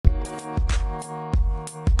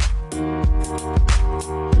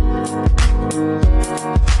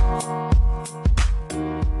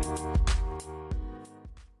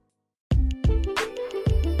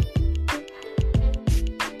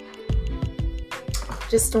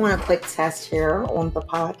just doing a quick test here on the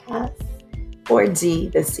podcast for D,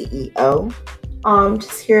 the CEO.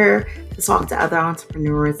 Just here to talk to other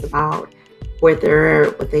entrepreneurs about what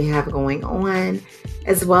they have going on,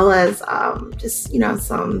 as well as just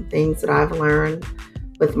some things that I've learned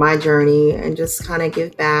with my journey, and just kind of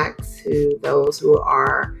give back to those who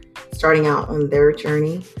are starting out on their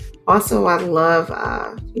journey. Also, I love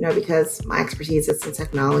because my expertise is in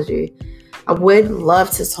technology. I would love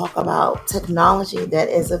to talk about technology that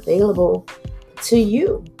is available to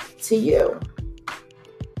you.